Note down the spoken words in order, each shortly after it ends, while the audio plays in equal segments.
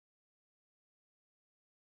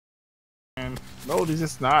No, this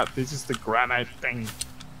is not. This is the granite thing.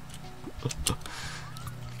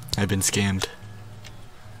 I've been scammed.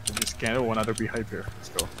 I just can't. One other beehive here. Let's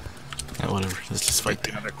go. Yeah, whatever. Let's just fight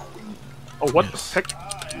there. Another queen. Oh, what Yes. the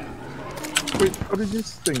heck? Wait, what is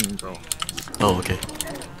this thing, bro? Oh, okay.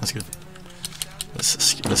 That's good.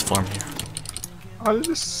 Let's farm here. How did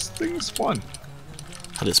this thing spawn?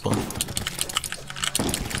 How did it spawn?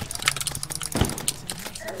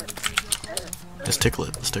 Let's tickle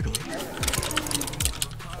it. Let's tickle it.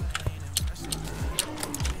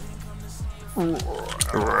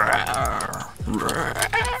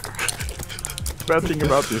 Bad thing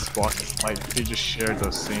about this boss is like they just share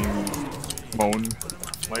the same moan,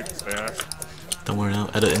 like there. Don't worry, I'll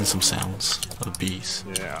edit in some sounds of bees.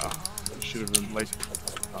 Yeah, should have been like,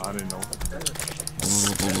 I don't know.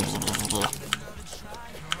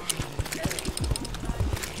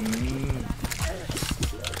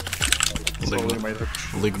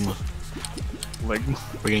 Ligma. Ligma.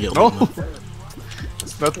 We're gonna get No, Ligma.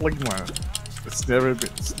 it's not Ligma. It's never been.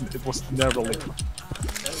 It was never Ligma.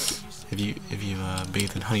 If you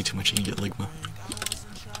bathe in honey too much, you can get Ligma.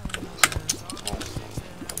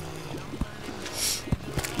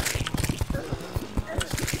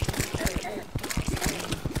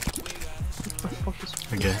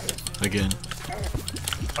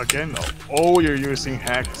 Again? Oh, you're using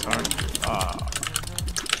hacks, aren't you?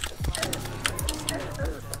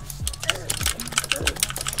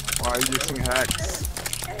 Why are you using hacks?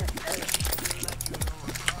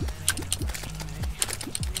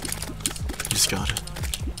 You just got it.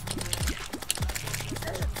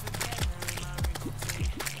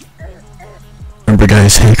 Remember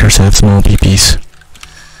guys, hackers have small peepees.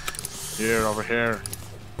 Here, over here.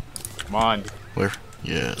 Come on. Where?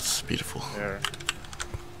 Yes, beautiful. There.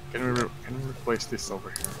 Can we replace this over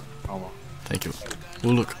here? Oh well. Thank you. Oh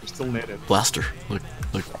look. We still need it. Blaster. Look.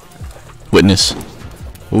 Witness.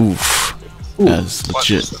 Oof. Ooh. That's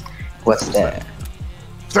legit. What's that?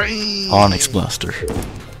 Onyx blaster.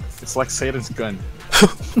 It's like Satan's gun.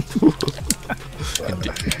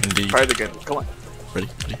 Indeed. Try it again. Come on. Ready.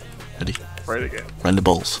 Try it again. Run the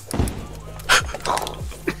balls.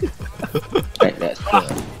 Right, that's good.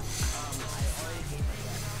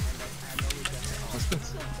 What's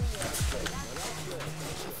this?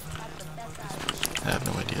 I have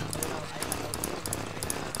no idea.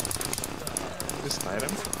 This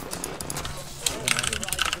item?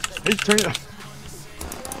 Hey, turn it up.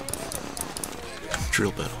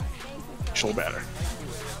 Drill battle. Show better.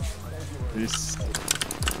 This.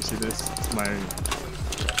 You see this? It's my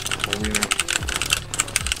winner.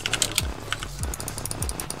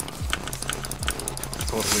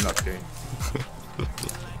 Totally not gay.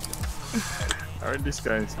 Alright, these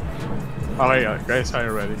guys. Oh yeah, guys, are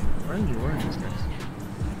you ready? Why are you wearing these guys?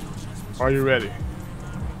 Are you ready?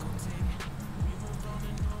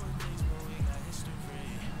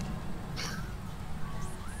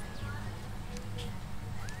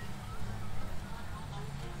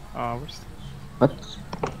 Where's... What?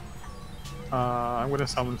 I'm gonna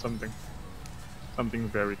summon something. Something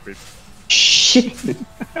very quick. Shit!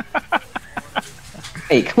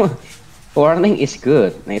 Hey, come on. Warning is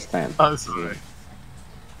good next time. Oh, sorry.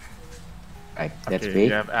 Right, that's Okay, big.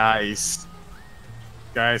 you have ice.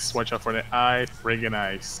 Guys, watch out for the eye. Friggin'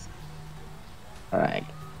 ice. Alright.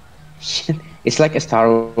 Shit, it's like a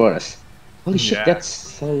Star Wars. Holy shit, Yeah. that's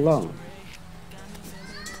so long.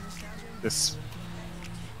 This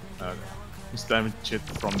damage it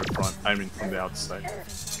from the front. I mean, from the outside.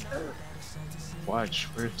 Watch,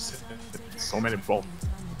 where's it? So many bolts.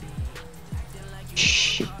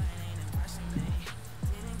 Shit.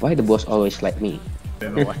 Why the boss always like me? You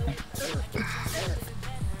know, like,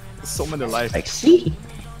 so many life. Like, see?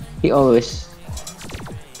 He always...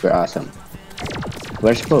 We're awesome.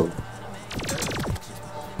 Where's Bo?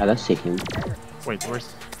 I don't see him. Wait, where's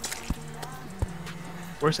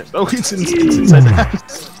it? Oh, it's inside the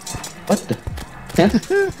house. What the?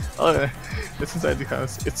 Oh, yeah. It's inside the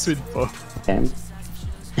house. It's sweet, Bo. Damn.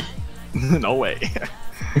 No way.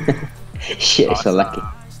 Shit, so lucky.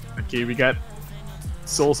 Okay, we got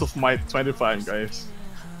Souls of Might 25, guys.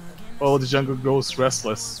 Oh, the jungle grows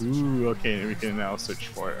restless. Ooh, okay, we can now search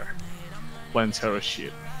for Planetara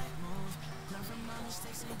shit.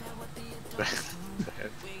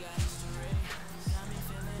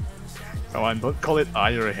 Come on, don't call it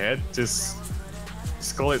Ire Head, just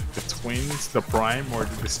call it the Twins, the Prime, or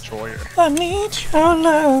the Destroyer. I need your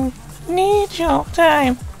love. Need your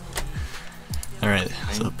time. Alright,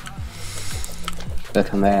 so.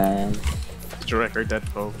 Welcome back. Did you record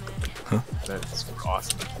that, Bo? Huh? That's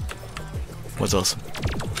awesome. What's awesome?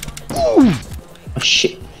 Oh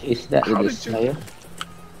shit, is that How the did you- Slayer?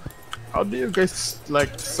 How do you guys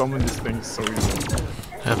like summon these things so easily?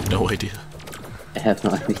 I have no idea. I have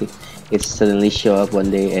no idea. It suddenly show up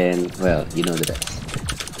one day and, well, you know the rest.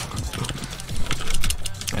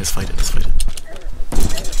 Let's fight it, let's fight it.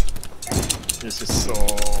 This is so...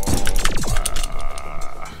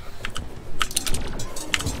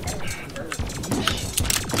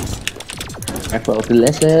 Careful of the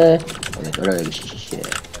lesser. Oh, like, alright, shit.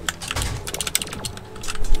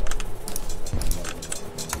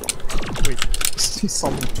 Wait, is he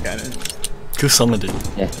summon cannon? Who summoned it?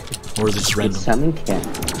 Yeah. Or is it just random? It's summon can.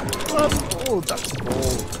 What? Oh, that's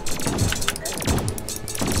bold.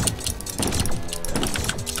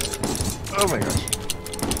 Oh my gosh.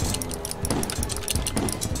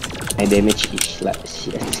 My damage is like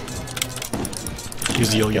shit.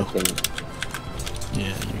 Use the yo-yo. Okay.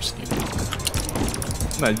 Yeah, use the yo-yo.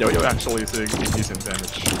 No, yo-yo actually is a decent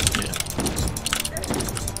damage. Yeah.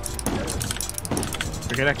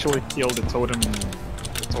 You can actually kill the totem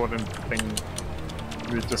thing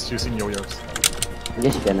with just using yo-yos. I'm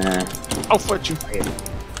just gonna... I'll fight you.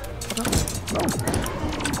 No.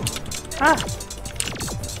 Ah!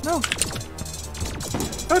 No!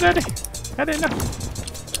 No, Daddy! Daddy, no!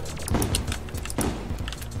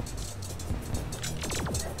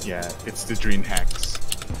 Yeah, it's the dream hacks.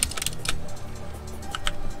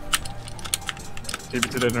 Give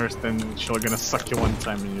it to the nurse, then she'll gonna suck you one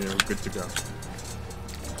time and you're good to go.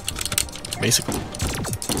 Basically.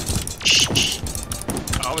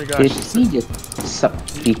 Oh my gosh, Did he just suck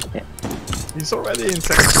me? he's already in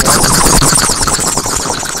second floor.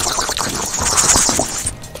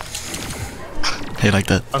 Hey, like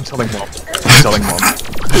that. I'm telling mom. I'm telling mom.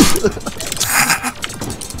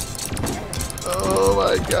 Oh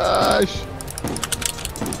my gosh.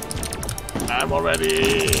 I'm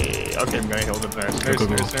already... Okay, I'm gonna heal the nurse. Go.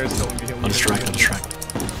 Nurse, don't be healing. I'll distract.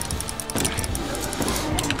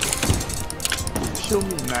 Kill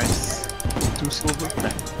me, nice. 2 silver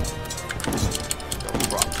pen. No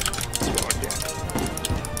problem. Let's go again.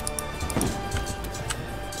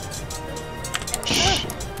 Shh.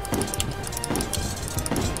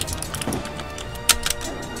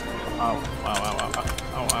 Ow.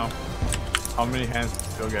 How many hands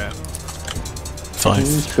still get? 5.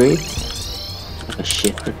 3. Oh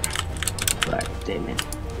shit. God damn it.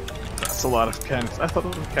 That's a lot of cannons. I thought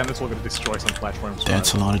the cannons were gonna destroy some platforms.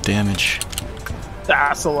 That's a lot of damage.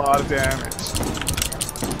 That's a lot of damage.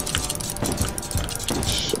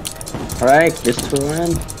 Shit. Alright, this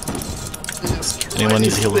turn. Anyone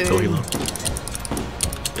needs to heal up, go heal up.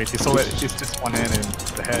 Wait, he's just one hand in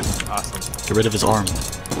the head. Awesome. Get rid of his arm.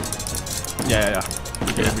 Yeah. Yeah.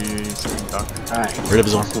 Gonna be swinging down. Alright. Rid of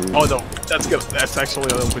his arm. Oh no, that's good. That's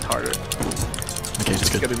actually a little bit harder. Okay, just It's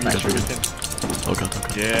good. gonna be Got rid of tricky. it. Oh god.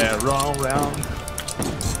 Yeah, round.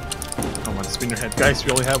 Come on, spin your head. Guys,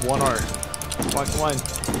 we only have 1 hour. Come on.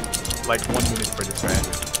 Like 1 minute for this guy.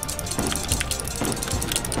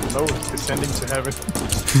 No, descending to heaven.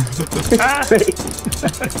 Ah!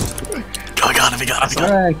 Oh, I got him.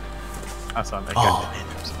 Alright. Awesome, I Oh,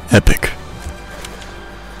 epic.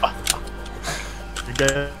 You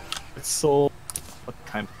get soul. What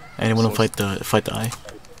kind? Anyone want to fight the eye?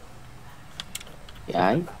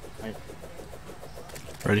 Yeah.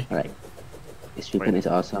 Ready? Alright. This weapon Wait. is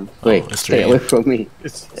awesome. Wait, it's stay Terraria. away from me.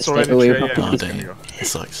 It's Stay already away Terraria. from Oh me. dang, it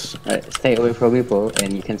sucks. Alright, stay away from me, bro,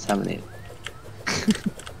 and you can summon it.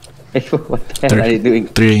 What the hell are you doing?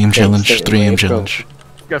 3 AM challenge. Stay 3 AM away from- challenge.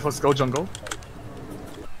 Guys, let's go jungle.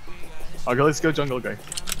 Okay, let's go jungle, guy.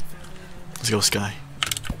 Let's go sky.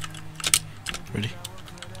 Ready?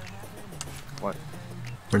 What?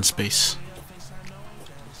 We're in space.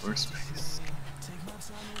 Where's space?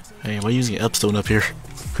 Hey, why are you using Epstone up here?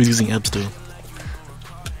 Who's using Epstone?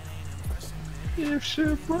 You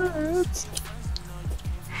shipwrecks.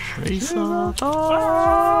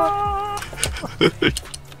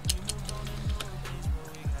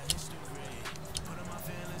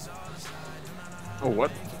 Oh,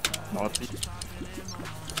 what? Naughty.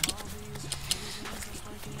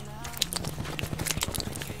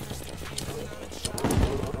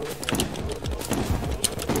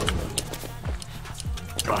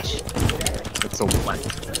 Gosh, it's so black.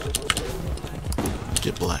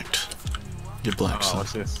 Get blacked. Get blacked, Oh, son.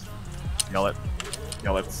 what's this? Yell it.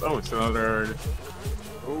 Oh, it's another.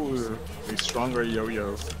 Ooh, a stronger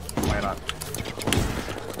yo-yo. Why not?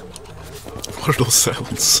 What are those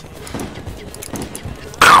sounds?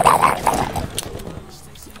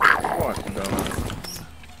 What?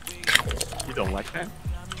 You don't like that?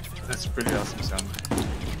 That's a pretty awesome sound.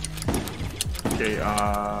 Okay,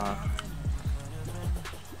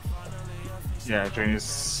 yeah, Drain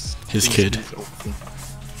is... His kid.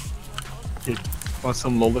 Kid. Want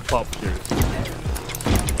some lollipop here?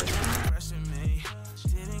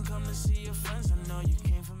 Didn't come to see your friends, I know you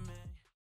came for me.